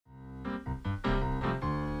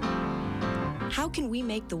How can we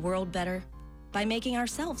make the world better? By making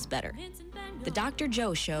ourselves better. The Dr.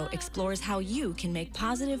 Joe Show explores how you can make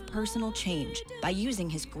positive personal change by using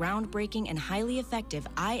his groundbreaking and highly effective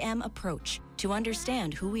I Am approach to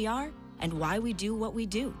understand who we are and why we do what we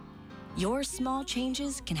do. Your small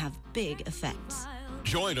changes can have big effects.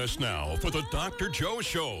 Join us now for the Dr. Joe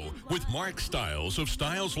Show with Mark Stiles of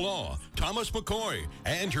Stiles Law, Thomas McCoy,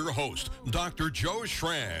 and your host, Dr. Joe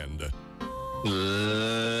Schrand.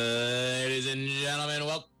 Ladies and gentlemen,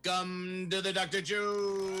 welcome to the Dr.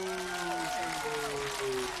 Joe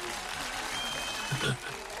Show.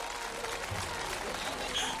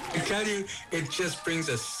 I tell you, it just brings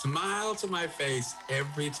a smile to my face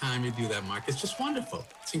every time you do that, Mark. It's just wonderful.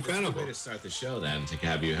 It's incredible. It's a way to start the show then, to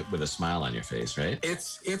have you with a smile on your face, right?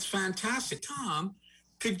 It's fantastic. Tom,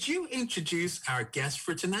 could you introduce our guest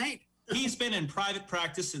for tonight? He's been in private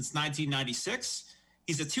practice since 1996.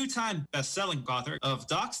 He's a two-time best-selling author of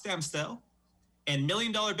Doc Stem Cell and $1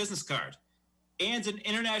 Million Business Card, and an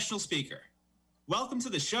international speaker. Welcome to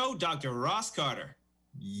the show, Dr. Ross Carter.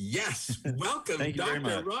 Yes, welcome, Thank you very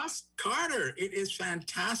Dr. much. Ross Carter. It is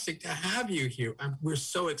fantastic to have you here. We're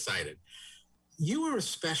so excited. You are a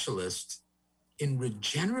specialist in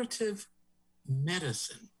regenerative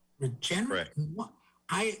medicine.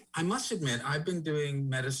 I must admit, I've been doing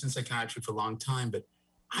medicine psychiatry for a long time, but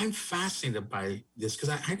I'm fascinated by this because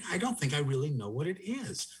I don't think I really know what it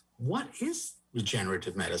is. What is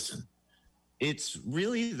regenerative medicine? It's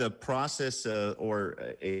really the process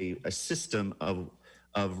or a system of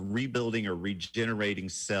rebuilding or regenerating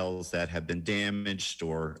cells that have been damaged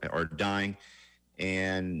or are dying.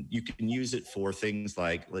 And you can use it for things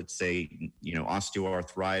like, let's say,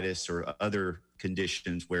 osteoarthritis or other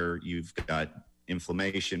conditions where you've got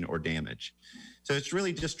inflammation or damage. So it's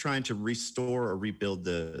really just trying to restore or rebuild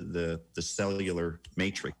the cellular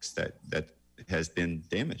matrix that has been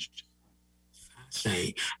damaged.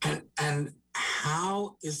 Fascinating. And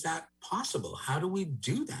how is that possible? How do we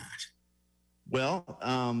do that? Well,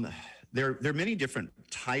 there are many different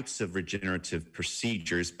types of regenerative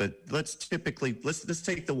procedures, but let's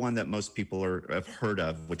take the one that most people have heard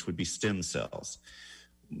of, which would be stem cells.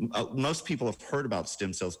 Most people have heard about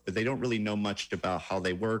stem cells, but they don't really know much about how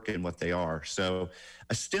they work and what they are. So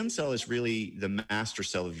a stem cell is really the master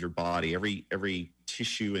cell of your body. Every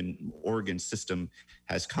tissue and organ system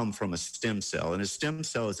has come from a stem cell. And a stem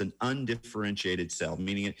cell is an undifferentiated cell,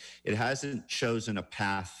 meaning it hasn't chosen a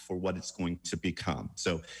path for what it's going to become.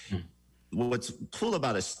 So what's cool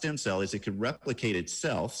about a stem cell is it can replicate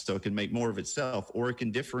itself, so it can make more of itself, or it can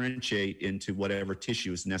differentiate into whatever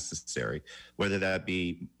tissue is necessary, whether that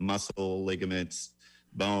be muscle, ligaments,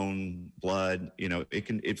 bone, blood.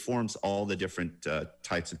 It forms all the different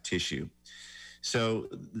types of tissue. So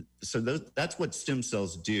that's what stem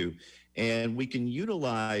cells do. And we can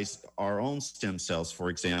utilize our own stem cells, for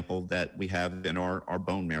example, that we have in our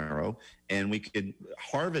bone marrow, and we can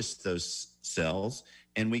harvest those cells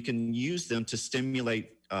and we can use them to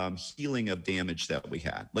stimulate healing of damage that we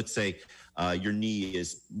had. Let's say your knee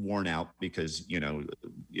is worn out because,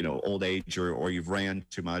 old age or you've ran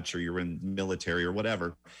too much or you're in the military or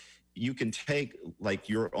whatever. You can take like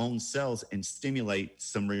your own cells and stimulate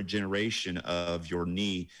some regeneration of your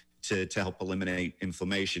knee to help eliminate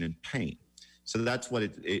inflammation and pain. So that's what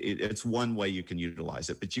it's one way you can utilize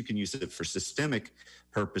it, but you can use it for systemic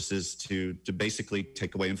purposes to basically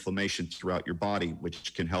take away inflammation throughout your body,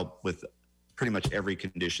 which can help with pretty much every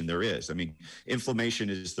condition there is. I mean, inflammation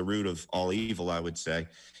is the root of all evil, I would say,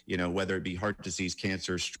 whether it be heart disease,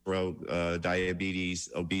 cancer, stroke, diabetes,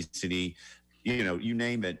 obesity, you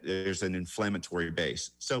name it, there's an inflammatory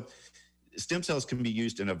base. So stem cells can be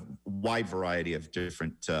used in a wide variety of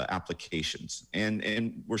different applications.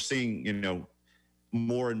 And we're seeing,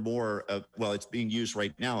 more and more of, it's being used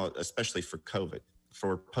right now, especially for COVID,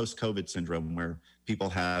 for post-COVID syndrome, where people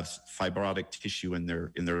have fibrotic tissue in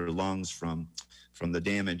their lungs from the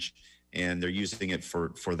damage, and they're using it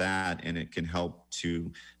for that, and it can help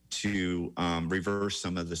to reverse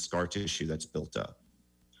some of the scar tissue that's built up.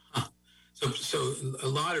 So a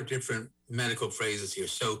lot of different medical phrases here.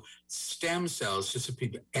 So stem cells, just so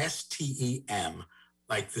people, STEM,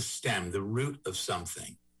 like the stem, the root of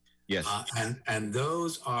something. Yes. And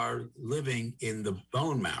those are living in the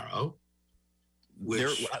bone marrow.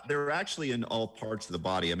 Which they're actually in all parts of the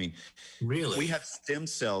body. I mean, really, we have stem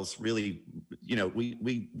cells. Really,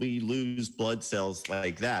 we lose blood cells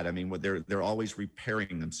like that. I mean, they're always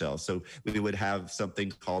repairing themselves. So we would have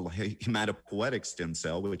something called hematopoietic stem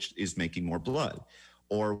cell, which is making more blood,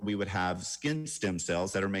 or we would have skin stem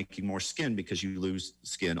cells that are making more skin because you lose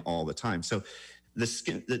skin all the time. So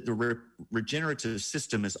the regenerative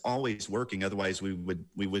system is always working. Otherwise, we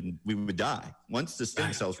would die. Once the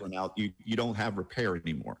stem cells run out, you don't have repair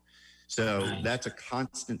anymore. So that's a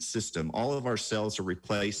constant system. All of our cells are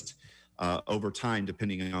replaced over time,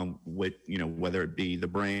 depending on whether it be the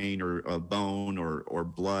brain or a bone or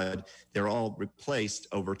blood. They're all replaced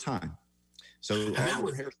over time. So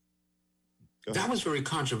that was very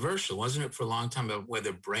controversial, wasn't it, for a long time, about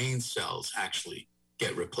whether brain cells actually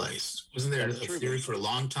get replaced? Wasn't there a theory for a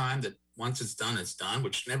long time that once it's done,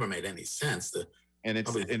 which never made any sense? And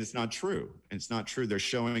it's not true. It's not true. They're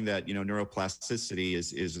showing that neuroplasticity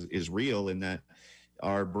is real, and that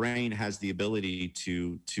our brain has the ability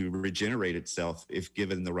to regenerate itself if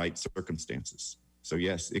given the right circumstances. So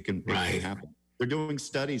yes, it can happen. They're doing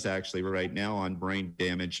studies actually right now on brain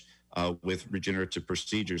damage with regenerative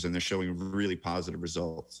procedures, and they're showing really positive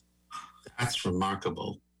results. That's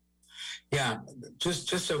remarkable. Yeah, just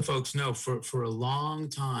so folks know, for a long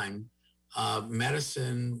time,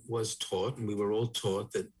 medicine was taught, and we were all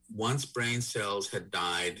taught, that once brain cells had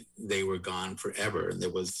died, they were gone forever, and there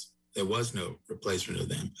was no replacement of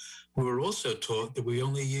them. We were also taught that we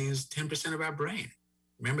only use 10% of our brain.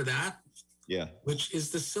 Remember that? Yeah. Which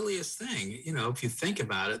is the silliest thing. If you think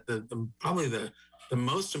about it, probably the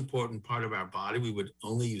most important part of our body, we would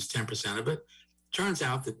only use 10% of it. Turns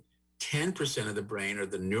out that 10% of the brain are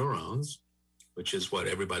the neurons, which is what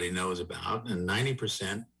everybody knows about, and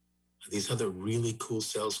 90% are these other really cool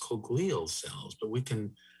cells called glial cells. But we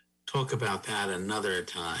can talk about that another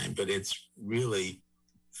time, but it's really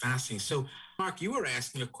fascinating. So, Mark, you were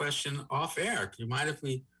asking a question off air. Do you mind if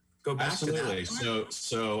we go back to that?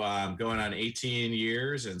 So going on 18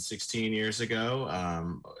 years and 16 years ago,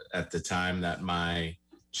 at the time that my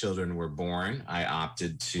children were born, I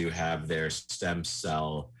opted to have their stem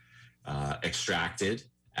cell extracted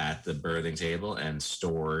at the birthing table and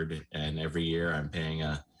stored. And every year I'm paying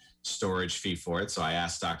a storage fee for it. So I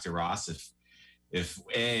asked Dr. Ross if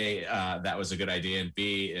A, that was a good idea, and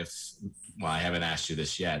B, I haven't asked you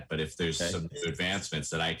this yet, but if there's some new advancements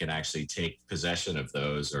that I can actually take possession of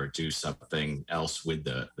those or do something else with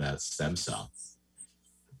that stem cell.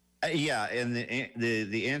 Yeah, and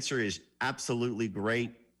the answer is absolutely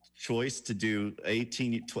great choice to do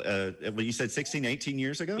 18, you said 16, 18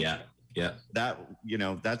 years ago? Yeah.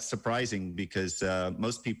 That's surprising because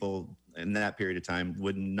most people in that period of time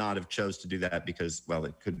would not have chose to do that because,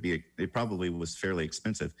 it probably was fairly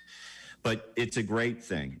expensive. But it's a great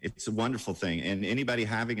thing. It's a wonderful thing. And anybody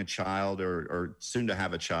having a child or soon to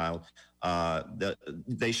have a child,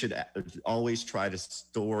 they should always try to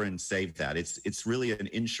store and save that. It's really an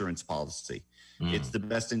insurance policy. It's the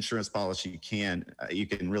best insurance policy you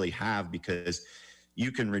can really have, because you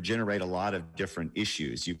can regenerate a lot of different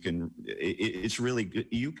issues. It's really good.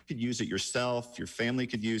 You could use it yourself. Your family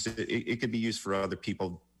could use it. It could be used for other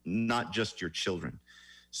people, not just your children.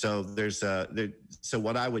 So so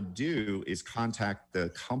what I would do is contact the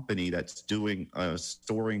company that's doing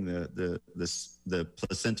storing the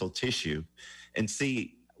placental tissue, and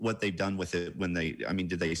see what they've done with it.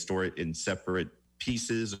 Did they store it in separate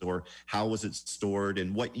pieces, or how was it stored,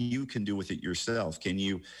 and what you can do with it yourself? Can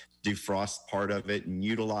you defrost part of it and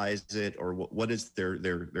utilize it, or what is their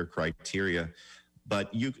criteria? But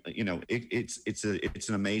it's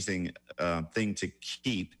an amazing thing to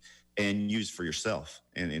keep and use for yourself.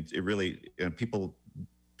 And it really, people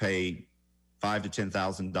pay $5,000 to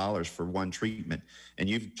 $10,000 for one treatment, and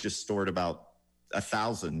you've just stored about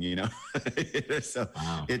 1,000. So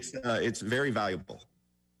wow. It's very valuable.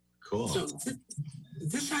 Cool. So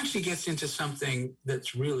this actually gets into something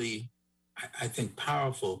that's really, I think,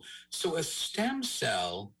 powerful. So a stem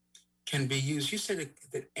cell can be used. You said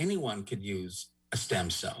that anyone could use a stem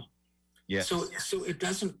cell. Yes. So it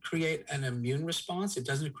doesn't create an immune response? It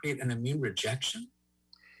doesn't create an immune rejection?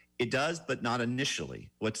 It does, but not initially.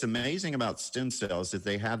 What's amazing about stem cells is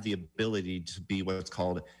they have the ability to be what's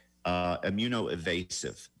called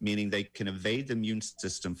immunoevasive, meaning they can evade the immune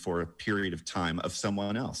system for a period of time of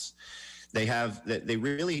someone else. They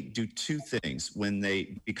really do two things. When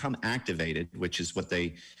they become activated, which is what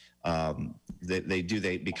they do,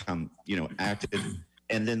 they become active.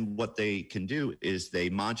 And then what they can do is they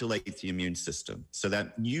modulate the immune system. So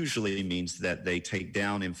that usually means that they take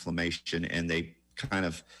down inflammation and they kind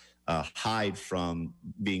of hide from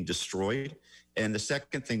being destroyed. And the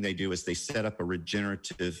second thing they do is they set up a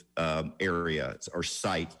regenerative area or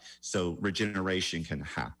site so regeneration can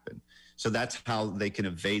happen. So that's how they can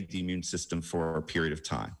evade the immune system for a period of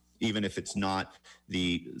time, even if it's not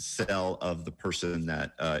the cell of the person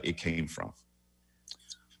that it came from.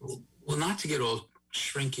 Well, not to get all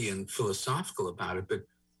shrinky and philosophical about it, but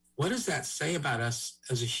what does that say about us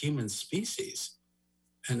as a human species?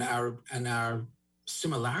 our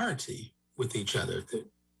similarity with each other,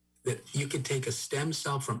 that you can take a stem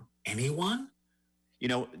cell from anyone.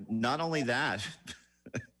 Not only that,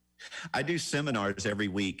 I do seminars every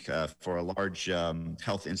week for a large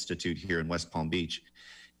health institute here in West Palm Beach.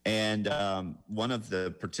 And one of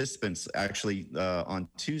the participants actually on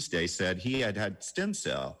Tuesday said he had stem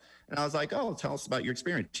cell. And I was like, oh, tell us about your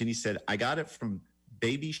experience. And he said, I got it from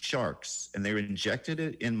baby sharks, and they injected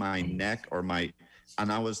it in my neck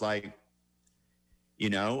and I was like,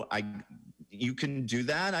 you can do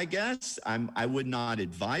that, I guess. I would not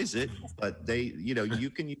advise it, but you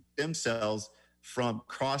can use stem cells from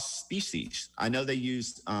cross species. I know they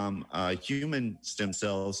use human stem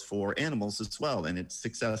cells for animals as well, and it's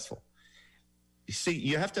successful. You see,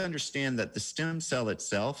 you have to understand that the stem cell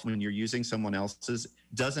itself, when you're using someone else's,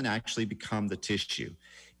 doesn't actually become the tissue.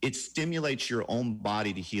 It stimulates your own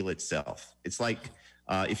body to heal itself. It's like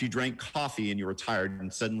if you drank coffee and you were tired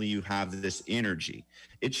and suddenly you have this energy.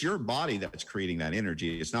 It's your body that's creating that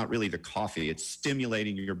energy. It's not really the coffee. It's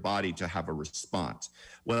stimulating your body to have a response.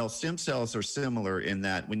 Well, stem cells are similar in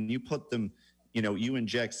that when you put them, you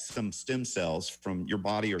inject some stem cells from your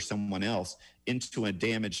body or someone else into a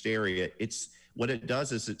damaged area. What it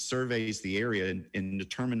does is it surveys the area and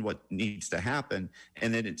determine what needs to happen.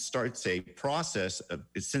 And then it starts a process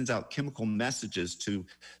it sends out chemical messages to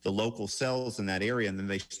the local cells in that area, and then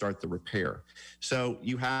they start the repair. So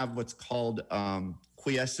you have what's called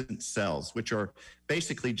quiescent cells, which are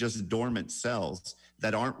basically just dormant cells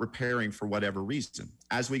that aren't repairing for whatever reason.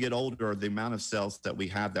 As we get older, the amount of cells that we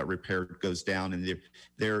have that repair goes down, and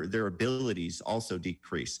their abilities also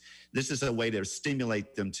decrease. This is a way to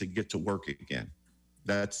stimulate them to get to work again.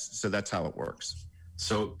 That's how it works.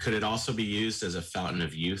 So could it also be used as a fountain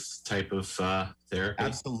of youth type of therapy?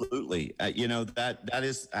 Absolutely. That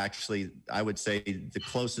is actually, I would say, the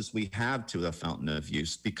closest we have to a fountain of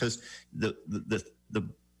youth, because the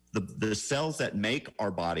cells that make our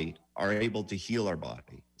body are able to heal our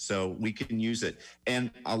body. So we can use it. And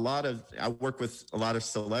I work with a lot of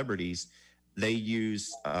celebrities. They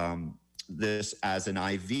use this as an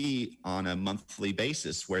IV on a monthly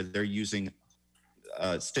basis, where they're using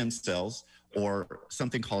stem cells or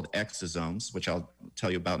something called exosomes, which I'll tell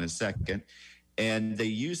you about in a second. And they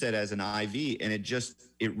use that as an IV, and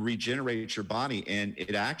it regenerates your body. And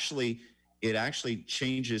it actually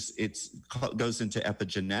changes, goes into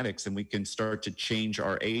epigenetics, and we can start to change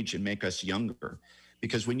our age and make us younger.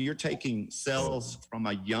 Because when you're taking cells from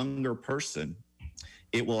a younger person,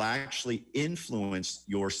 it will actually influence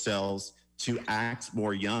your cells to act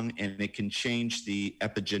more young, and it can change the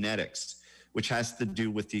epigenetics, which has to do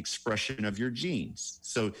with the expression of your genes.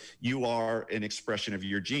 So you are an expression of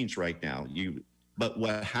your genes right now. But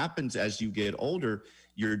what happens as you get older,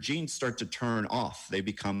 your genes start to turn off. They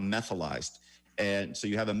become methylized. And so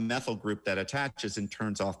you have a methyl group that attaches and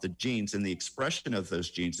turns off the genes, and the expression of those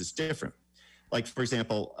genes is different. Like, for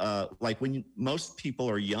example, when most people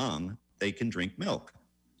are young, they can drink milk,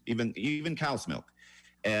 even cow's milk,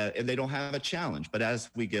 and they don't have a challenge. But as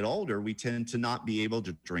we get older, we tend to not be able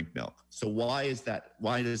to drink milk. So why is that?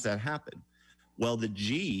 Why does that happen? Well, the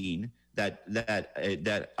gene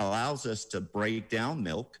that allows us to break down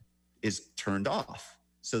milk is turned off.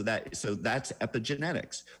 So that's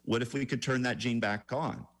epigenetics. What if we could turn that gene back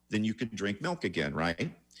on? Then you could drink milk again, right?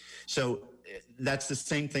 So that's the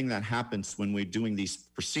same thing that happens when we're doing these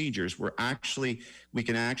procedures. We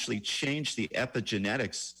can actually change the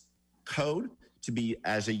epigenetics code to be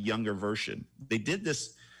as a younger version. They did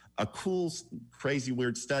a cool, crazy,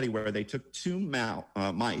 weird study where they took two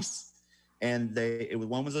mice, and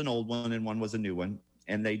one was an old one and one was a new one,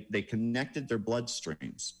 and they connected their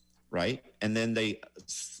bloodstreams, right? And then they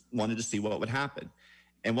wanted to see what would happen.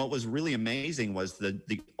 And what was really amazing was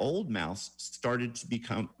the old mouse started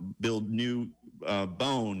to build new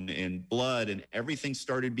bone and blood, and everything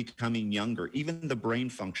started becoming younger, even the brain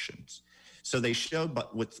functions. So they showed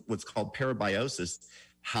what's called parabiosis,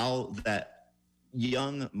 how that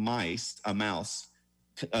young mouse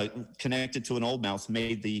connected to an old mouse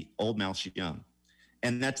made the old mouse young.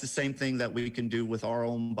 And that's the same thing that we can do with our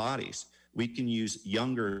own bodies. We can use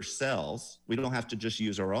younger cells. We don't have to just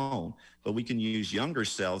use our own, but we can use younger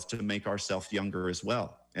cells to make ourselves younger as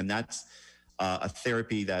well. And that's a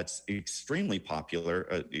therapy that's extremely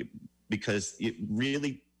popular because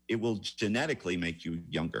it will genetically make you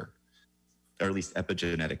younger, or at least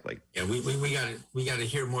epigenetically. Yeah, we got to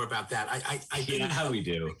hear more about that. I didn't how we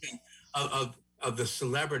do of the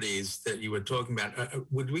celebrities that you were talking about.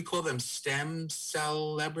 Would we call them stem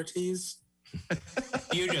celebrities?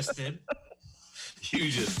 You just did. You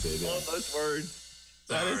just did. All those words.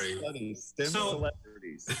 That Sorry. is funny. Stem So-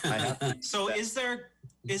 celebrities. I have to So is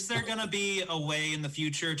there going to be a way in the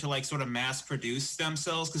future to like sort of mass produce stem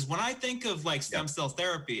cells? Because when I think of like stem cell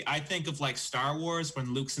therapy, I think of like Star Wars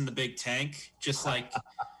when Luke's in the big tank, just like,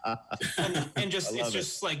 and just it's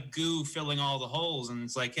just like goo filling all the holes, and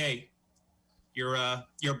it's like, hey, you're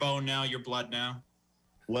bone now, you're blood now.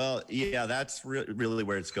 Well, yeah, that's really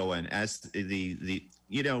where it's going. As the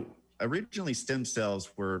originally stem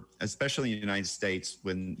cells were, especially in the United States,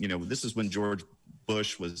 when this is when George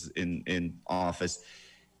Bush was in office.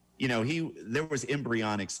 There was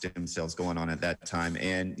embryonic stem cells going on at that time,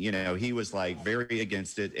 and he was like very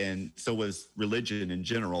against it, and so was religion in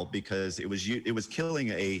general, because it was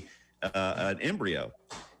killing an embryo.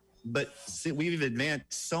 But we've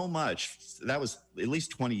advanced so much. That was at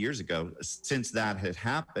least 20 years ago since that had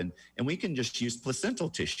happened. And we can just use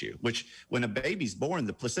placental tissue, which when a baby's born,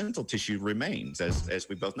 the placental tissue remains, as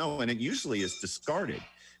we both know, and it usually is discarded.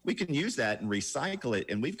 We can use that and recycle it.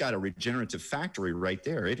 And we've got a regenerative factory right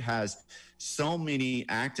there. It has so many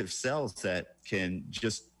active cells that can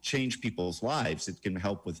just change people's lives. It can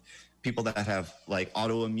help with people that have like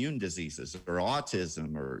autoimmune diseases or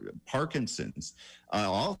autism or Parkinson's,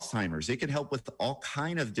 Alzheimer's. It can help with all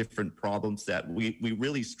kind of different problems that we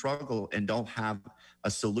really struggle and don't have a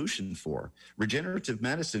solution for. Regenerative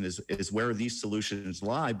medicine is where these solutions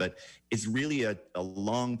lie, but it's really a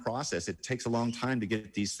long process. It takes a long time to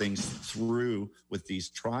get these things through with these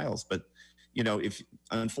trials. But, if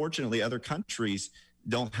unfortunately other countries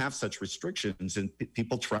don't have such restrictions, and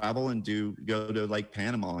people travel and go to like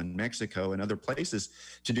Panama and Mexico and other places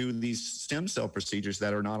to do these stem cell procedures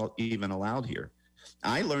that are not even allowed here.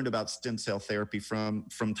 I learned about stem cell therapy from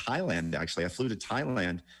Thailand. Actually, I flew to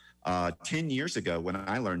Thailand 10 years ago when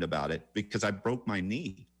I learned about it, because I broke my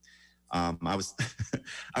knee. I was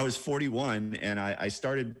I was 41, and I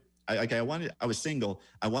started. I was single.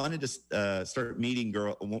 I wanted to start meeting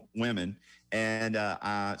women. And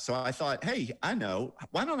so I thought, hey, I know.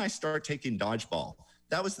 Why don't I start taking dodgeball?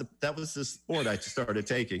 That was the sport I started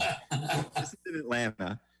taking. This is in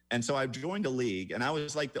Atlanta, and so I joined a league, and I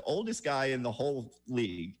was like the oldest guy in the whole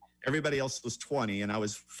league. Everybody else was 20, and I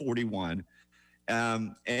was 41.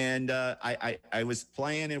 I was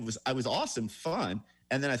playing. I was awesome fun.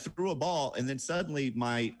 And then I threw a ball, and then suddenly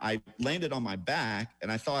I landed on my back,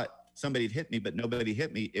 and I thought somebody had hit me, but nobody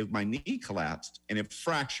hit me. My knee collapsed and it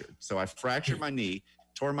fractured. So I fractured my knee,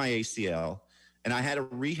 tore my ACL, and I had a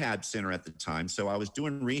rehab center at the time. So I was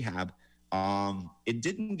doing rehab. It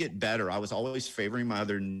didn't get better. I was always favoring my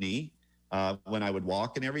other knee when I would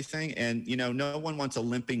walk and everything. And, no one wants a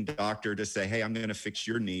limping doctor to say, hey, I'm going to fix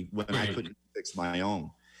your knee when I couldn't fix my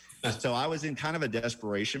own. So I was in kind of a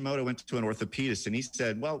desperation mode. I went to an orthopedist, and he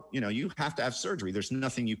said, well, you have to have surgery. There's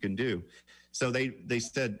nothing you can do. So they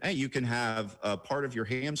said, hey, you can have a part of your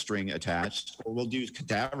hamstring attached, or we'll do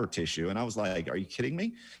cadaver tissue. And I was like, are you kidding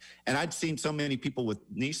me? And I'd seen so many people with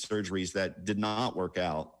knee surgeries that did not work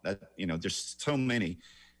out. That there's so many.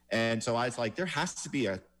 And so I was like, there has to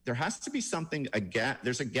be something, a gap.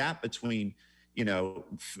 There's a gap between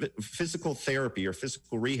physical therapy or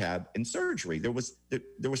physical rehab and surgery. There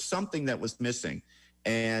was something that was missing.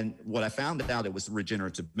 And what I found out, it was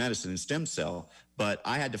regenerative medicine and stem cell, but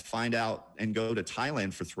I had to find out and go to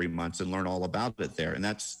Thailand for 3 months and learn all about it there. And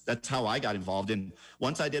that's how I got involved. And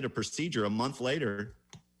once I did a procedure, a month later,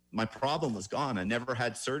 my problem was gone. I never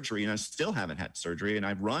had surgery, and I still haven't had surgery, and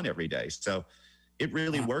I run every day. So it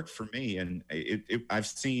really worked for me. And I've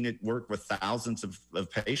seen it work with thousands of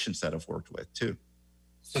patients that I've worked with too.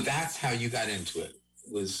 So that's how you got into it.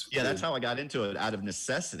 That's how I got into it, out of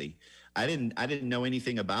necessity. I didn't know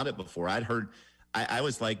anything about it before. I'd heard, I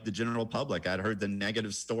was like the general public. I'd heard the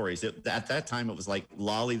negative stories. At that time, it was like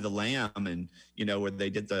Lolly the Lamb, and where they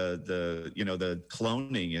did the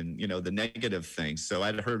cloning and the negative things. So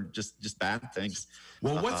I'd heard just bad things.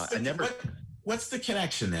 Well, what's the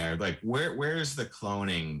connection there? Like, where is the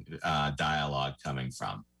cloning dialogue coming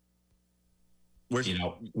from? Were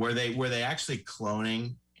they actually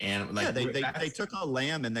cloning? And like, they took a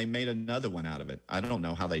lamb and they made another one out of it. I don't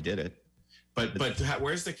know how they did it. But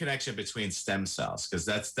where's the connection between stem cells? Because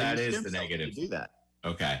that is the negative. To do that.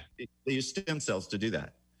 Okay. They use stem cells to do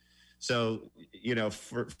that. So,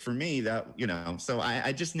 for me, that, so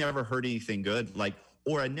I just never heard anything good,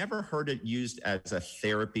 or I never heard it used as a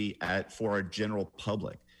therapy for a general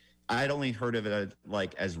public. I'd only heard of it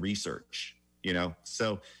as research,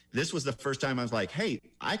 So this was the first time I was like, hey,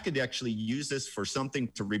 I could actually use this for something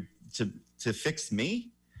to fix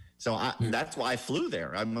me. So that's why I flew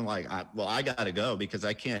there. I'm like, I got to go, because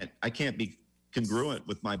I can't be congruent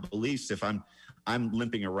with my beliefs if I'm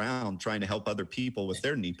limping around trying to help other people with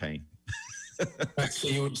their knee pain. Right,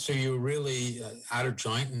 so you were really out of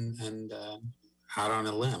joint and out on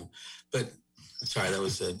a limb. But sorry, that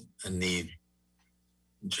was a knee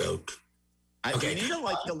joke. Okay. You need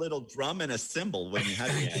like a little drum and a cymbal when you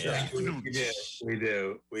have it. We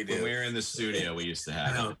do. When we were in the studio, we used to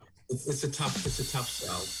have it. It's a tough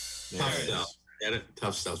sell.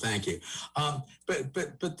 Tough sell. Thank you.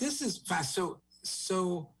 But this is fast.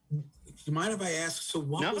 So you mind if I ask? So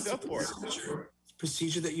what was the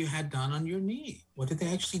procedure that you had done on your knee? What did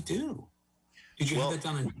they actually do? Did you have that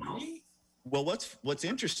done on your knee? Well, what's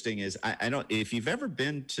interesting is I don't, if you've ever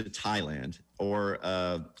been to Thailand or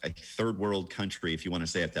a third world country, if you want to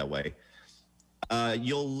say it that way,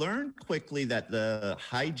 you'll learn quickly that the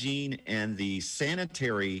hygiene and the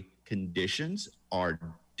sanitary conditions are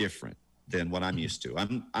different than what I'm used to.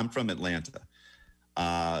 I'm from Atlanta,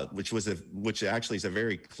 which actually is a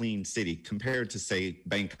very clean city compared to, say,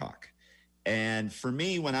 Bangkok. And for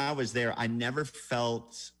me, when I was there, I never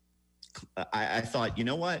felt. I thought, you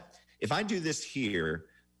know what? If I do this here,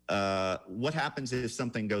 what happens if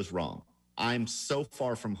something goes wrong? I'm so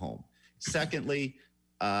far from home. Secondly,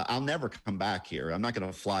 I'll never come back here. I'm not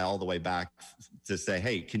going to fly all the way back to say,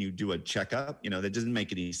 hey, can you do a checkup? That doesn't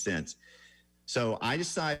make any sense. So I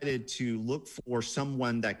decided to look for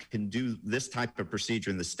someone that can do this type of procedure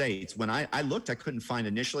in the States. When I looked, I couldn't find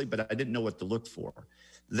initially, but I didn't know what to look for.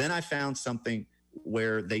 Then I found something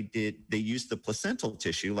where they used the placental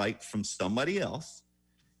tissue, like from somebody else.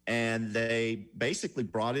 And they basically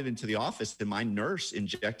brought it into the office and my nurse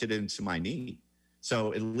injected it into my knee.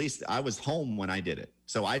 So at least I was home when I did it.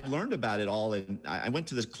 So I learned about it all. And I went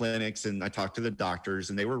to the clinics and I talked to the doctors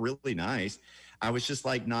and they were really nice. I was just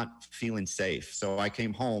like not feeling safe. So I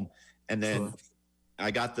came home and then I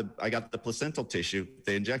got the placental tissue.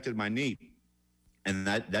 They injected my knee and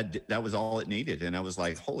that was all it needed. And I was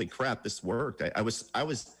like, holy crap, this worked.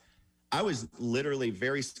 I was literally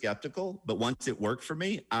very skeptical, but once it worked for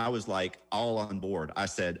me, I was like all on board. I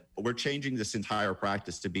said, we're changing this entire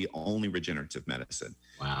practice to be only regenerative medicine.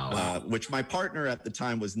 Wow. Which my partner at the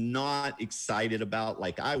time was not excited about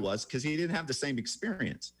like I was because he didn't have the same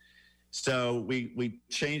experience. So we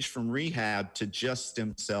changed from rehab to just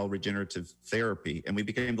stem cell regenerative therapy. And we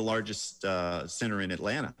became the largest center in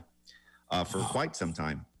Atlanta for quite some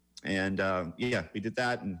time. And we did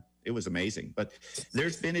that and it was amazing. But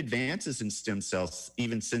there's been advances in stem cells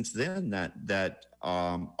even since then that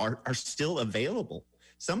are still available.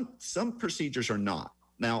 Some procedures are not.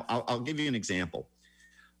 Now, I'll give you an example.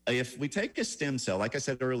 If we take a stem cell, like I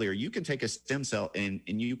said earlier, you can take a stem cell and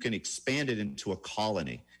you can expand it into a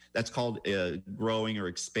colony. That's called growing or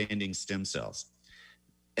expanding stem cells.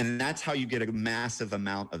 And that's how you get a massive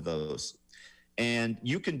amount of those. And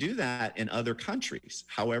you can do that in other countries.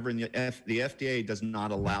 However, in the FDA does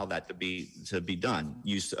not allow that to be done,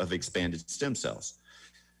 use of expanded stem cells.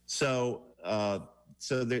 So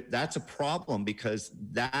that's a problem because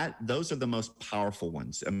those are the most powerful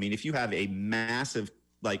ones. I mean, if you have a massive,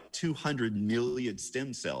 like 200 million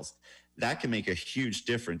stem cells, that can make a huge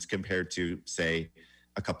difference compared to, say,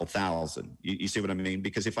 a couple thousand. You see what I mean?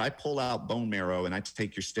 Because if I pull out bone marrow and I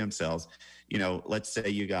take your stem cells, let's say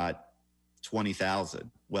you got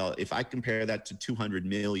 20,000. Well, if I compare that to 200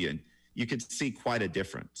 million, you could see quite a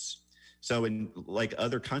difference. So in like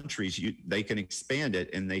other countries, they can expand it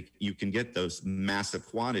and you can get those massive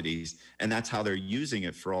quantities. And that's how they're using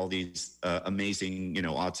it for all these amazing,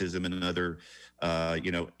 autism and other,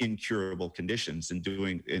 incurable conditions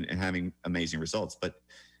and having amazing results. But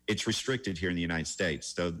it's restricted here in the United States.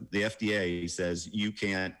 So the FDA says you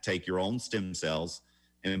can't take your own stem cells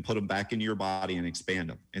and put them back into your body and expand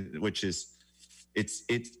them, which is, it's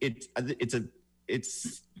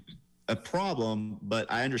a problem,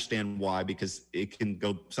 but I understand why, because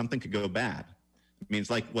something could go bad. I mean, it's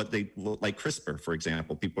like like CRISPR, for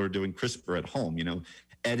example. People are doing CRISPR at home,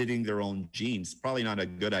 editing their own genes. Probably not a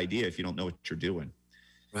good idea if you don't know what you're doing.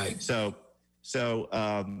 Right. So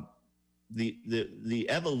the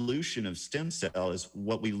evolution of stem cell is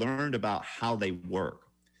what we learned about how they work.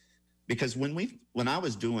 Because when I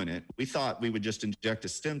was doing it, we thought we would just inject a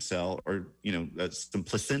stem cell or, some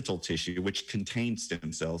placental tissue, which contains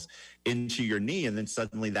stem cells, into your knee. And then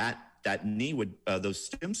suddenly that knee would, those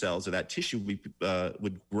stem cells or that tissue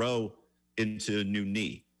would grow into a new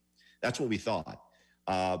knee. That's what we thought.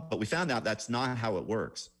 But we found out that's not how it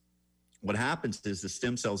works. What happens is the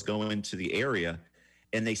stem cells go into the area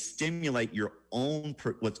and they stimulate your own,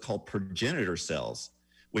 what's called progenitor cells,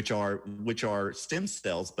 which are stem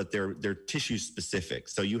cells, but they're tissue specific.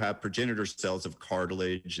 So you have progenitor cells of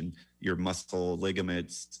cartilage and your muscle,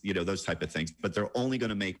 ligaments, those type of things, but they're only going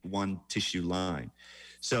to make one tissue line.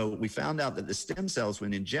 So we found out that the stem cells,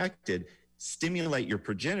 when injected, stimulate your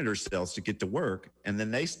progenitor cells to get to work, and then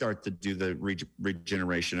they start to do the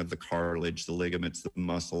regeneration of the cartilage, the ligaments, the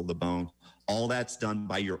muscle, the bone. All that's done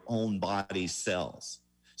by your own body's cells.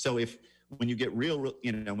 So when you get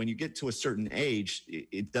when you get to a certain age,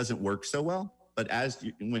 it doesn't work so well. But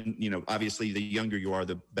obviously the younger you are,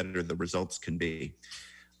 the better the results can be.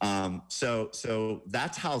 So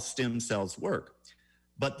that's how stem cells work.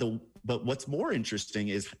 But what's more interesting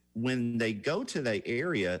is when they go to the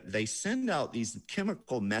area, they send out these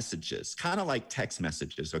chemical messages, kind of like text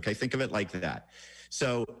messages. Okay, think of it like that.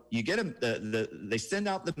 So you get them. They send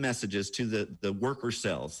out the messages to the worker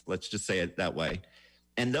cells. Let's just say it that way.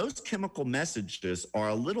 And those chemical messages are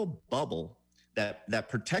a little bubble that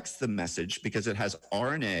protects the message because it has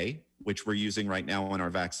RNA, which we're using right now on our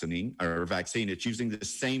vaccine. It's using the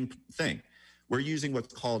same thing. We're using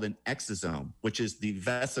what's called an exosome, which is the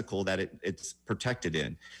vesicle that it's protected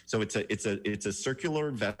in. So it's a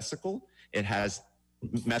circular vesicle. It has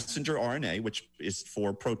messenger RNA, which is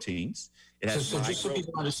for proteins. It has so just so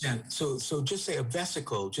people understand, so just say a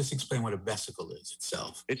vesicle. Just explain what a vesicle is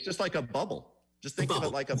itself. It's just like a bubble. Just think of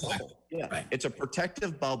it like a bubble. Yeah, right. It's a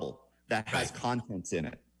protective bubble that has contents in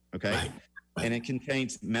it. Okay, right. And it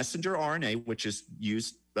contains messenger RNA, which is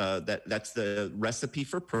used. That's the recipe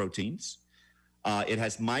for proteins. It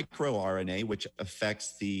has microRNA, which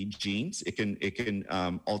affects the genes. It can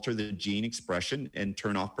alter the gene expression and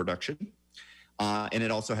turn off production. And it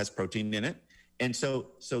also has protein in it. And so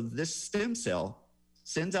this stem cell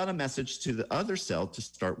sends out a message to the other cell to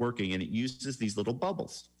start working, and it uses these little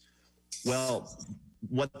bubbles. Well,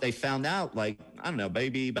 what they found out,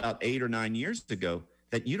 maybe about 8 or 9 years ago,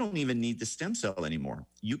 that you don't even need the stem cell anymore.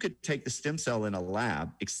 You could take the stem cell in a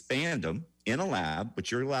lab, expand them in a lab,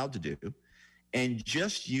 which you're allowed to do, and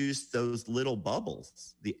just use those little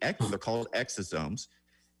bubbles, they're called exosomes,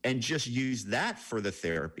 and just use that for the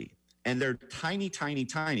therapy. And they're tiny, tiny,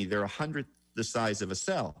 tiny. They're 100th the size of a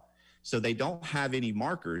cell. So they don't have any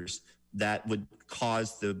markers that would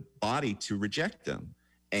cause the body to reject them.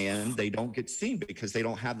 And they don't get seen because they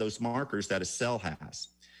don't have those markers that a cell has.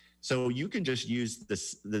 So you can just use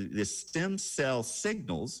the stem cell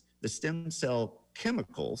signals, the stem cell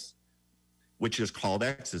chemicals, which is called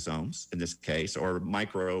exosomes in this case, or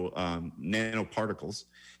micro nanoparticles,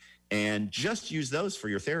 and just use those for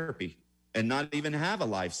your therapy and not even have a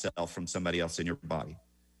live cell from somebody else in your body.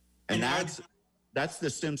 And that's the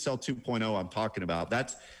stem cell 2.0 I'm talking about.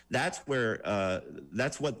 That's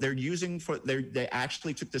what they're using for. They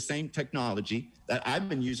actually took the same technology that I've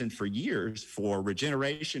been using for years for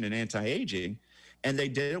regeneration and anti-aging, and they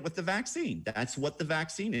did it with the vaccine. That's what the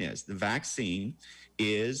vaccine is. The vaccine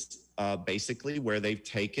is basically where they've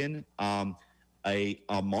taken a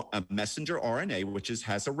messenger RNA, which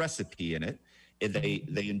has a recipe in it. They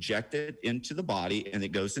inject it into the body, and it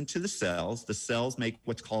goes into the cells. The cells make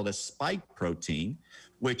what's called a spike protein,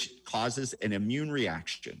 which causes an immune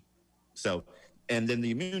reaction. And then the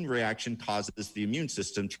immune reaction causes the immune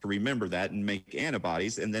system to remember that and make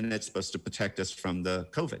antibodies, and then it's supposed to protect us from the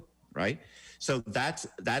COVID, right? So that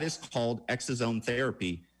is called exosome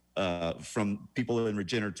therapy from people in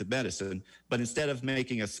regenerative medicine. But instead of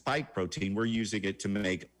making a spike protein, we're using it to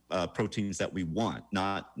make proteins that we want,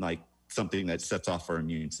 not like something that sets off our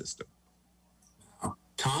immune system.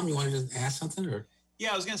 Tom, you wanted to ask something? Or?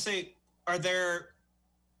 Yeah, I was going to say, are there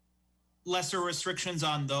lesser restrictions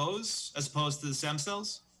on those as opposed to the stem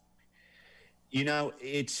cells?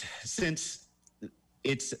 It's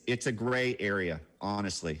a gray area,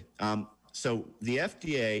 honestly. So the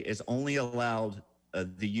FDA is only allowed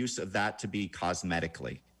the use of that to be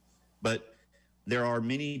cosmetically, but there are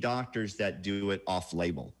many doctors that do it off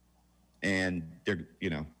label, and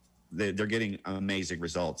they're getting amazing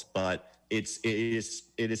results, but it is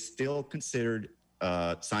still considered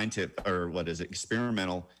scientific, or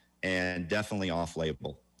experimental, and definitely off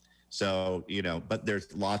label. So, but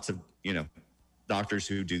there's lots of, doctors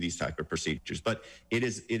who do these type of procedures, but it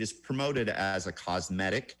is promoted as a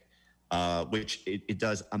cosmetic, which it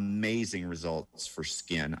does amazing results for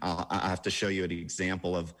skin. I have to show you an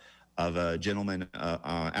example of a gentleman,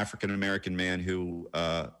 African-American man who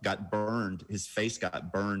got burned. His face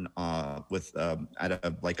got burned at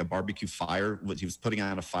a barbecue fire. He was putting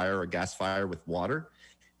out a gas fire with water,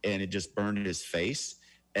 and it just burned his face.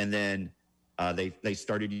 And then they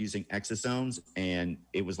started using exosomes, and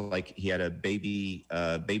it was like he had a baby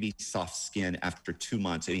soft skin after 2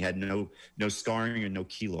 months, and he had no scarring and no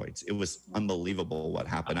keloids. It was unbelievable what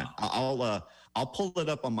happened. I'll pull it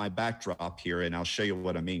up on my backdrop here, and I'll show you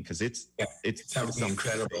what I mean, because it's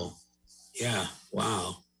incredible. Yeah,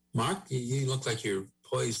 wow. Mark, you look like you're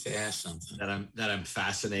poised to ask something. That I'm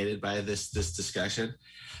fascinated by this discussion.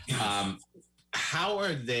 Yeah. How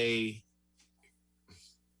are they,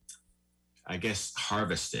 I guess,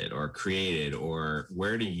 harvested or created, or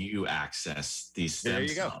where do you access these stem There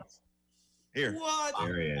you go. cells? Here. What?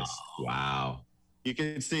 There he is. Wow. You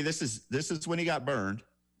can see this is when he got burned.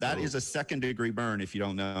 That is a 2nd-degree burn, if you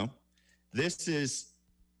don't know. This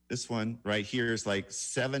one right here is like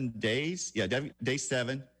 7 days. Yeah, day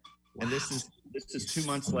 7. Wow. And this is 2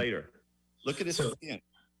 months later. Look at his skin.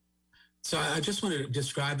 So I just want to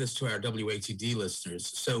describe this to our WATD listeners.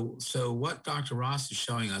 So what Dr. Ross is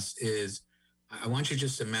showing us is, I want you to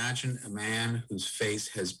just imagine a man whose face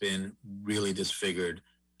has been really disfigured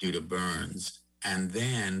due to burns. And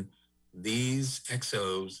then these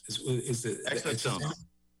exosomes, is the exosomes.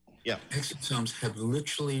 Yeah. Exosomes have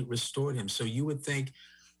literally restored him. So you would think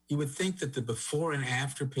that the before and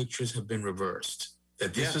after pictures have been reversed.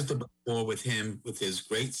 That this is the before with him with his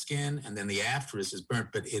great skin, and then the after is his burnt,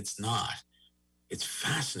 but it's not. It's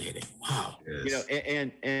fascinating. Wow. You know,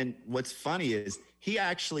 and what's funny is he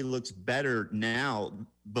actually looks better now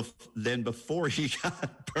than before he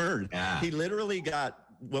got burned. Yeah. He literally got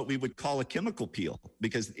what we would call a chemical peel,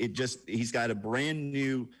 because he's got a brand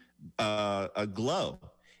new a glow.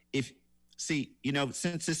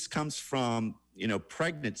 Since this comes from,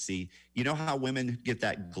 pregnancy, you know how women get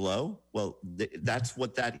that glow? Well, that's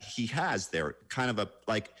what he has there, kind of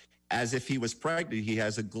like as if he was pregnant, he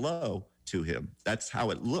has a glow to him. That's how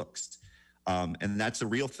it looks. And that's a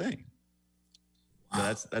real thing.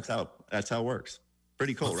 Wow. So that's how it works.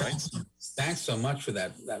 Pretty cool, right? Thanks so much for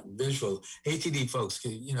that visual. ATD folks,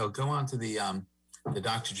 go on to the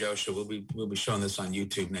Dr. Joe show. We'll be showing this on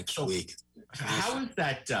YouTube next week. How is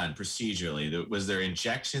that done procedurally? Was there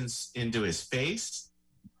injections into his face?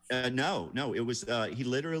 No. It was he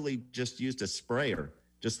literally just used a sprayer,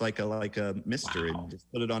 just like a mister, and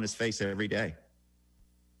just put it on his face every day.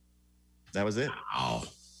 That was it. Wow.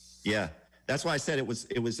 Yeah. That's why I said it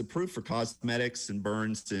was approved for cosmetics and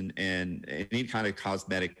burns and any kind of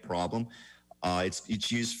cosmetic problem.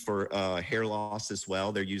 It's used for hair loss as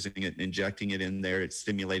well. They're using it, injecting it in there. It's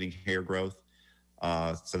stimulating hair growth.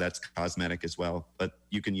 So that's cosmetic as well. But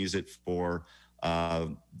you can use it for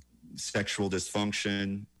sexual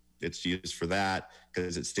dysfunction. It's used for that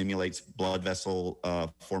because it stimulates blood vessel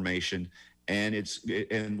formation.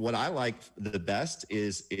 And what I like the best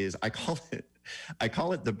is I call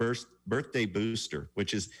it the birthday booster,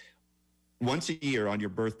 which is once a year on your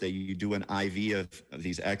birthday, you do an IV of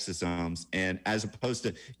these exosomes. And as opposed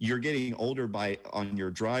to you're getting older on your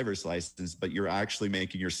driver's license, but you're actually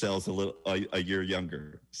making your cells a year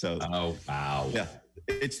younger. So, oh, wow. Yeah.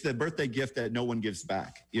 It's the birthday gift that no one gives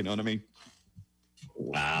back. You know what I mean?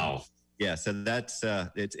 Wow. Yeah. So that's,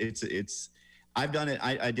 it's, I've done it.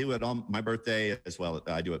 I do it on my birthday as well.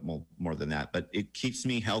 I do it more than that, but it keeps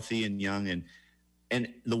me healthy and young. And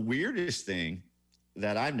the weirdest thing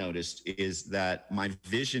that I've noticed is that my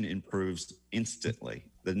vision improves instantly.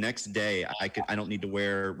 The next day, I don't need to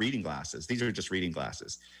wear reading glasses. These are just reading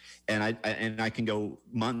glasses, and I can go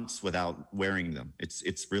months without wearing them.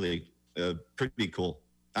 It's really pretty cool.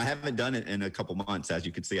 I haven't done it in a couple months, as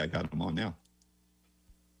you can see. I got them on now.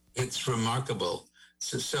 It's remarkable.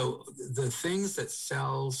 So the things that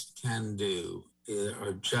cells can do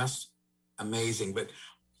are just amazing. But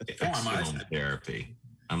exosome therapy.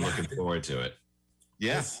 I'm looking forward to it.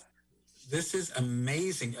 Yes. This is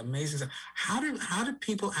amazing. How do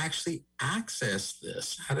people actually access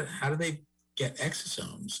this? How do they get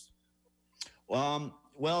exosomes?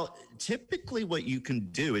 Well, typically what you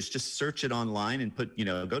can do is just search it online and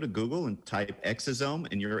go to Google and type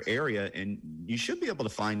exosome in your area, and you should be able to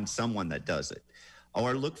find someone that does it.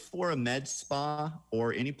 Or look for a med spa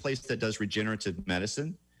or any place that does regenerative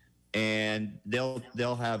medicine, and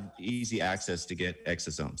they'll have easy access to get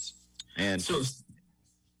exosomes. And so,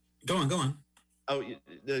 go on. Oh,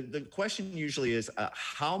 the question usually is,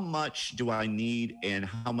 how much do I need and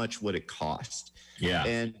how much would it cost? Yeah.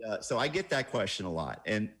 And so I get that question a lot.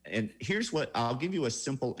 And here's what I'll give you a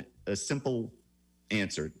simple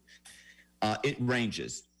answer. It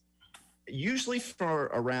ranges. Usually for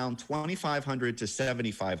around $2,500 to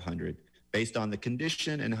 $7,500 based on the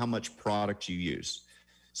condition and how much product you use.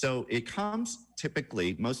 So it comes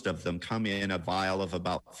typically, most of them come in a vial of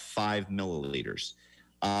about 5 milliliters.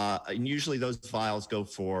 And usually those vials go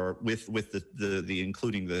for, with the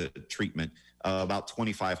including the treatment, about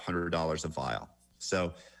 $2,500 a vial.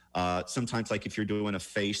 So sometimes, like if you're doing a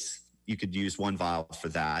face, you could use one vial for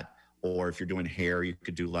that. Or if you're doing hair, you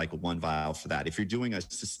could do like one vial for that. If you're doing a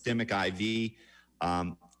systemic IV,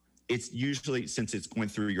 it's usually, since it's going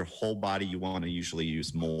through your whole body, you want to usually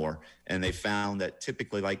use more. And they found that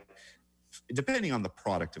typically, like, depending on the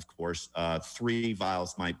product, of course, 3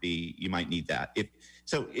 vials you might need that.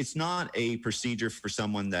 So it's not a procedure for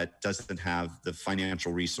someone that doesn't have the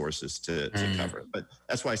financial resources to cover it. But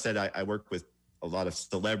that's why I said I work with a lot of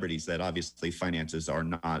celebrities that obviously finances are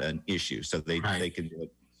not an issue. So they can do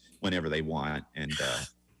it whenever they want. And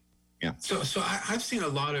yeah. So I've seen a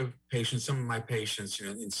lot of patients, some of my patients,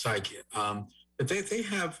 in psych, but they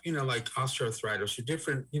have, like osteoarthritis or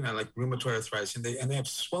different, like rheumatoid arthritis, and they have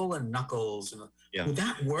swollen knuckles. And would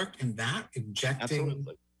that work in that, injecting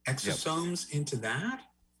exosomes into that?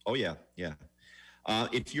 Oh, yeah. Yeah.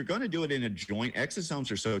 If you're going to do it in a joint,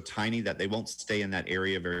 exosomes are so tiny that they won't stay in that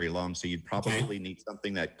area very long. So you'd probably need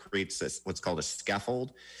something that creates what's called a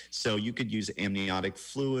scaffold. So you could use amniotic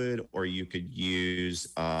fluid, or you could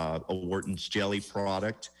use a Wharton's jelly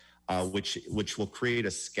product, which will create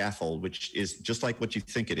a scaffold, which is just like what you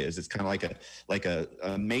think it is. It's kind of like a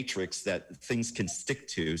matrix that things can stick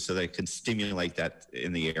to, so they can stimulate that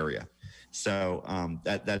in the area. So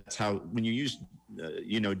that's how, when you use,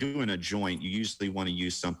 doing a joint, you usually want to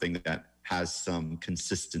use something that has some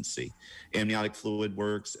consistency. Amniotic fluid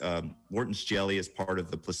works. Wharton's jelly is part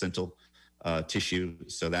of the placental tissue,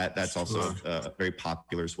 so that's also very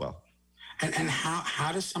popular as well. And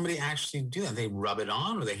how does somebody actually do that? They rub it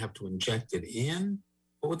on, or they have to inject it in?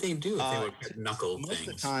 What would they do if they were knuckle things? Most of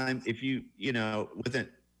the time, if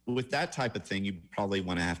with that type of thing, you probably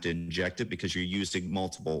want to have to inject it because you're using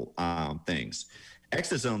multiple things.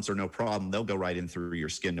 Exosomes are no problem. They'll go right in through your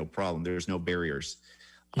skin, no problem. There's no barriers.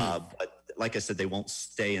 But like I said, they won't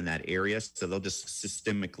stay in that area, so they'll just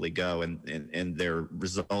systemically go, and their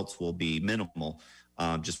results will be minimal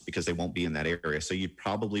just because they won't be in that area. So you'd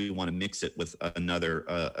probably want to mix it with another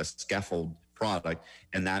a scaffold product,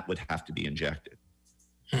 and that would have to be injected.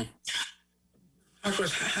 Of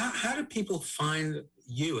course, how do people find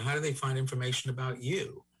you? How do they find information about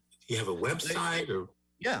you? Do you have a website or?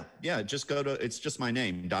 Yeah. Just go to, it's just my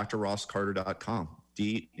name, drrosscarter.com.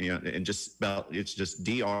 And just spell, it's just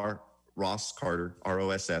Dr. Ross Carter,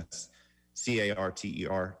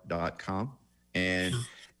 RossCarter.com. And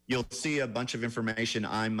you'll see a bunch of information.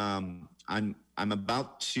 I'm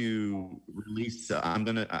about to release,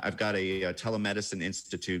 I've got a telemedicine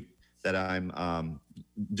institute that I'm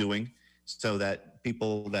doing, so that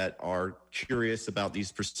people that are curious about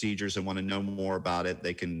these procedures and want to know more about it,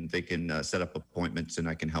 they can set up appointments, and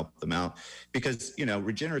I can help them out. Because,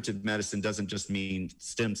 regenerative medicine doesn't just mean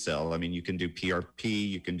stem cell. I mean, you can do PRP,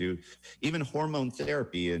 you can do even hormone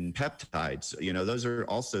therapy and peptides. Those are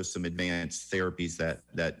also some advanced therapies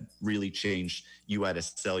that really change you at a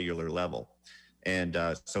cellular level. And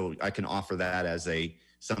so I can offer that as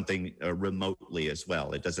something remotely as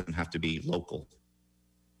well. It doesn't have to be local.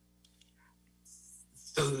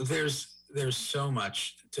 So there's so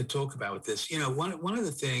much to talk about with this. One of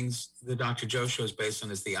the things the Dr. Joe Show is based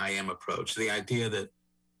on is the I am approach. The idea that,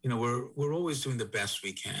 we're always doing the best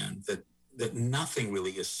we can, that nothing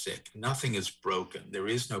really is sick, nothing is broken, there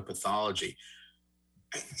is no pathology.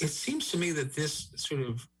 It seems to me that this sort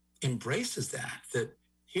of embraces that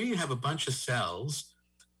here you have a bunch of cells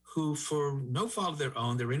who, for no fault of their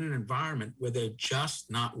own, they're in an environment where they're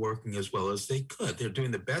just not working as well as they could. They're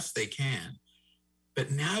doing the best they can. But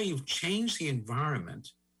now you've changed the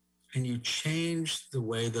environment, and you changed the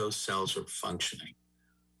way those cells are functioning.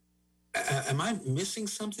 Am I missing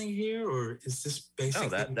something here, or is this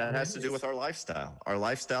basically? No, that has to do with our lifestyle. Our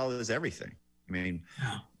lifestyle is everything. I mean,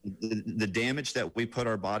 the damage that we put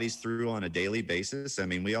our bodies through on a daily basis. I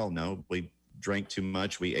mean, we all know we drank too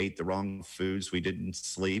much, we ate the wrong foods, we didn't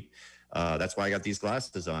sleep. That's why I got these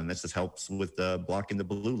glasses on. This just helps with blocking the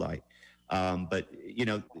blue light. But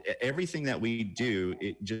everything that we do,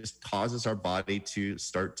 it just causes our body to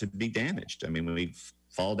start to be damaged. I mean, we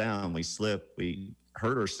fall down, we slip, we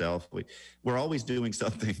hurt ourselves. We're always doing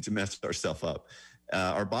something to mess ourselves up.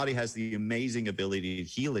 Our body has the amazing ability to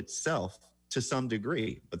heal itself to some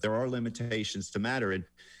degree, but there are limitations to matter. And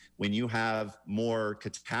when you have more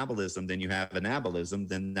catabolism than you have anabolism,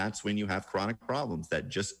 then that's when you have chronic problems that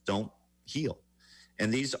just don't heal.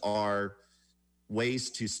 And these are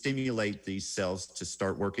ways to stimulate these cells to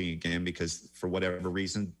start working again, because for whatever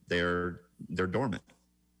reason they're dormant.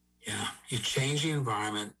 Yeah, you change the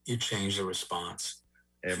environment, you change the response.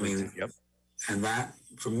 Everything. Yep. And that,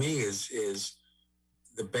 for me, is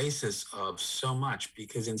the basis of so much,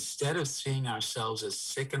 because instead of seeing ourselves as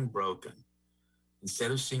sick and broken,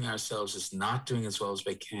 instead of seeing ourselves as not doing as well as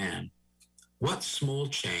we can, what small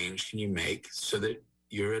change can you make so that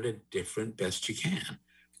you're at a different best you can?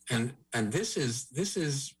 And this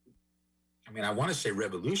is, I mean, I want to say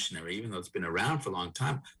revolutionary, even though it's been around for a long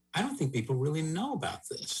time. I don't think people really know about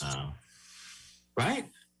this. Right?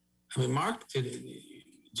 I mean, Mark, did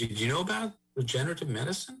you know about regenerative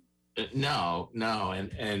medicine? No.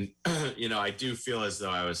 And I do feel as though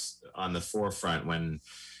I was on the forefront when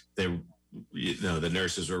the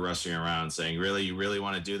nurses were rushing around saying, really, you really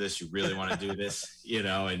want to do this? You really want to do this? And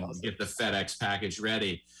awesome. Get the FedEx package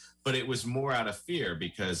ready. But it was more out of fear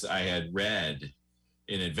because I had read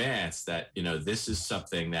in advance that, this is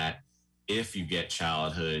something that if you get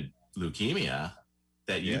childhood leukemia,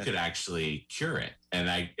 that you could actually cure it. And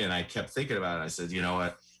I kept thinking about it. I said, you know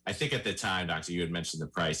what? I think at the time, doctor, you had mentioned the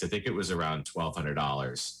price. I think it was around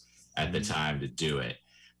 $1,200 at the time to do it.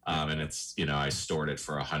 And it's, I stored it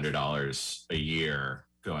for $100 a year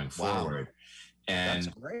going forward. And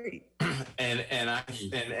that's great.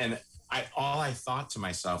 And all I thought to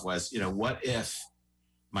myself was, what if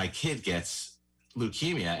my kid gets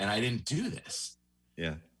leukemia and I didn't do this?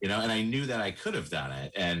 Yeah. And I knew that I could have done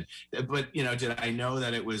it. But did I know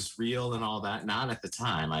that it was real and all that? Not at the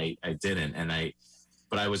time. I didn't.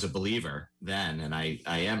 But I was a believer then, and I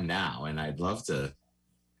am now. And I'd love to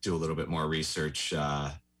do a little bit more research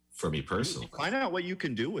for me personally. Find out what you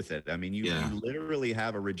can do with it. I mean, you literally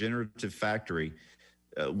have a regenerative factory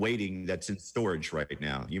waiting that's in storage right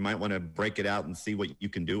now. You might want to break it out and see what you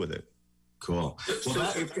can do with it. Cool. So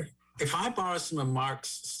if I borrow some of Mark's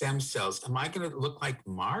stem cells, am I going to look like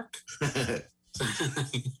Mark? I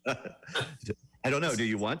don't know. Do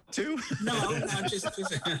you want to? No, just.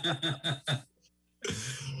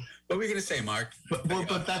 What were you going to say, Mark? But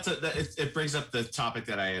it brings up the topic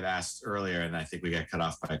that I had asked earlier, and I think we got cut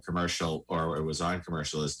off by a commercial, or it was on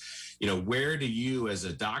commercial. Is where do you, as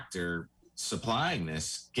a doctor supplying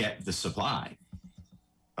this, get the supply?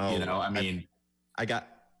 Oh, I got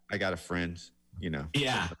a friend.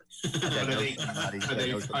 Yeah.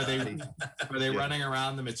 Are they running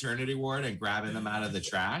around the maternity ward and grabbing them out of the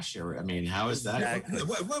trash? Or how is that? Exactly.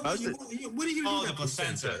 What are you going to do? The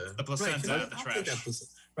placenta. The placenta out of the trash.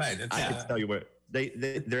 Right. I can tell you what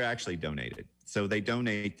they're actually donated. So they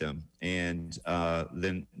donate them, and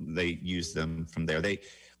then they use them from there.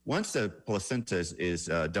 Once the placenta is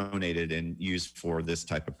donated and used for this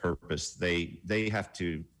type of purpose, they have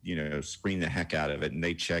to screen the heck out of it, and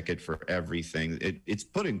they check it for everything. It's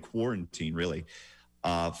put in quarantine really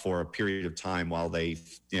for a period of time while they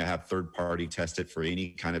have third party test it for any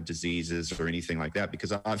kind of diseases or anything like that,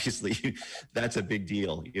 because obviously that's a big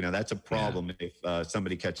deal. That's a problem if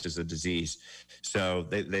somebody catches a disease. So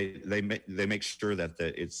they make sure that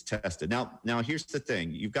it's tested. Now here's the thing: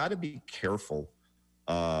 you've got to be careful.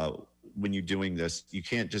 When you're doing this, you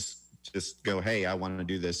can't just go, hey, I want to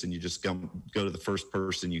do this, and you just go to the first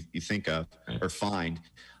person you think of or find.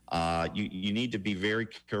 You need to be very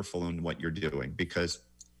careful in what you're doing, because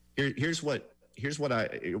here's one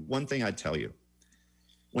thing I tell you.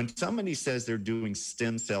 When somebody says they're doing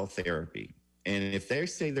stem cell therapy, and if they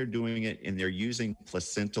say they're doing it and they're using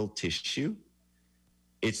placental tissue,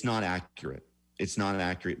 it's not accurate. It's not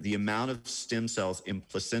accurate. The amount of stem cells in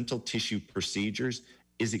placental tissue procedures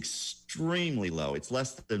is extremely low. It's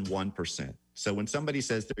less than 1%. So when somebody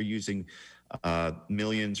says they're using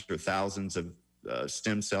millions or thousands of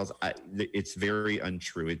stem cells, it's very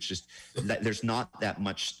untrue. It's just that there's not that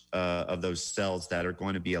much of those cells that are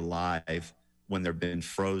going to be alive when they've been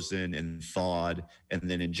frozen and thawed and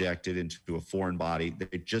then injected into a foreign body.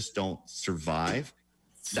 They just don't survive.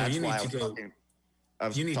 So that's why I was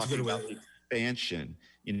talking about the expansion.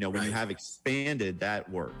 When you have expanded, that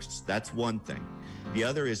works. That's one thing. The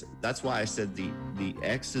other is, that's why I said the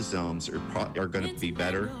exosomes are going to be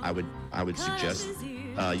better. I would suggest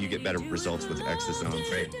you get better results with exosomes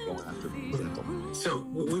going after placental. So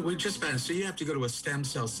we just found. So you have to go to a stem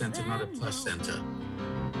cell center, not a placenta.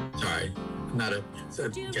 Sorry, not a.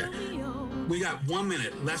 Okay. We got 1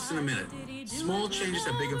 minute, less than a minute. Small changes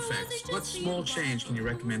have big effects. What small change can you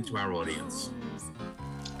recommend to our audience?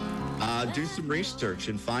 Do some research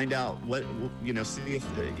and find out see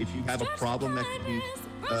if you have a problem that can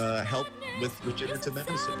help with regenerative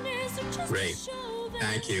medicine. Great.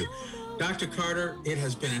 Thank you. Dr. Carter, it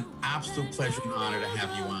has been an absolute pleasure and honor to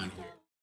have you on here.